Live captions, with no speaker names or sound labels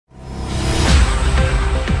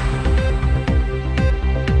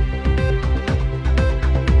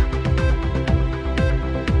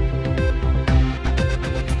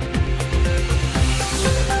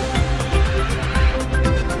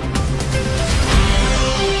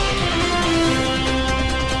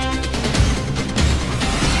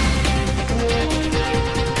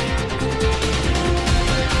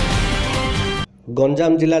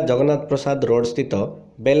गंजाम जिला जगन्नाथ प्रसाद रोड स्थित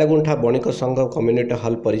बेलगुंठा बणिक संघ कम्युनिटी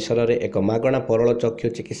हॉल परिसर में एक मागणा परल चक्षु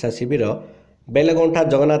चिकित्सा शिविर बेलगुंठा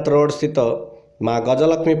जगन्नाथ रोड स्थित माँ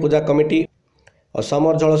गजलक्ष्मी पूजा कमिटी और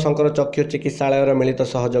समरझोल शंकर चक्षु चिकित्सालय मिलित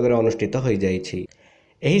सहयोग अनुष्ठित हो जाइछि।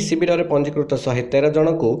 एही शिविर में पंजीकृत 113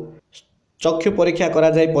 जन को चक्षु परीक्षा करा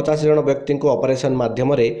जाय 50 जन व्यक्ति को ऑपरेशन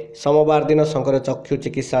माध्यम सोमवार दिन शंकर चक्षु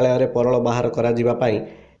चिकित्सालय परल बाहर करा जिबा पई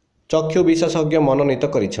चक्षु विशेषज्ञ मनोनीत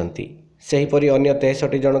करिसेंती। सेहीपरि अन्य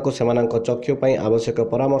 63 जन को सेमानंक चक्षु पई आवश्यक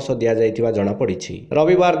परामर्श दिया जाइथिबा जଣା पड़िछि।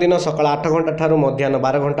 रविवार दिन सकाळ 8 घंटा ठारू मध्याह्न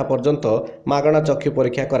 12 घंटा पर्यंत मागणा चक्षु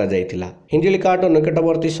परीक्षा करा जाइथिला। हिंजिलिकाट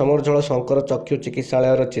निकटवर्ती समरझोल शंकर चक्षु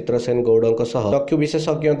चिकित्सालय चित्रसेन गौड़ों सह चक्षु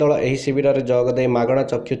विशेषज्ञ दल एही शिविर में जोग दे मागणा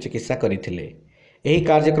चक्षु चिकित्सा करथिले। एही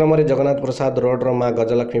कार्यक्रम में जगन्नाथ प्रसाद रोड माँ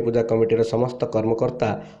गजलक्ष्मी पूजा कमिटीर समस्त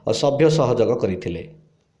कर्मकर्ता और सभ्य सहयोग करथिले।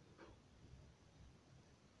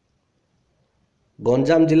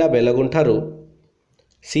 गंजाम जिला बेलगुंठारू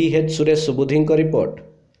CH सुरेश सुबुधी रिपोर्ट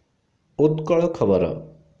उत्कल खबर।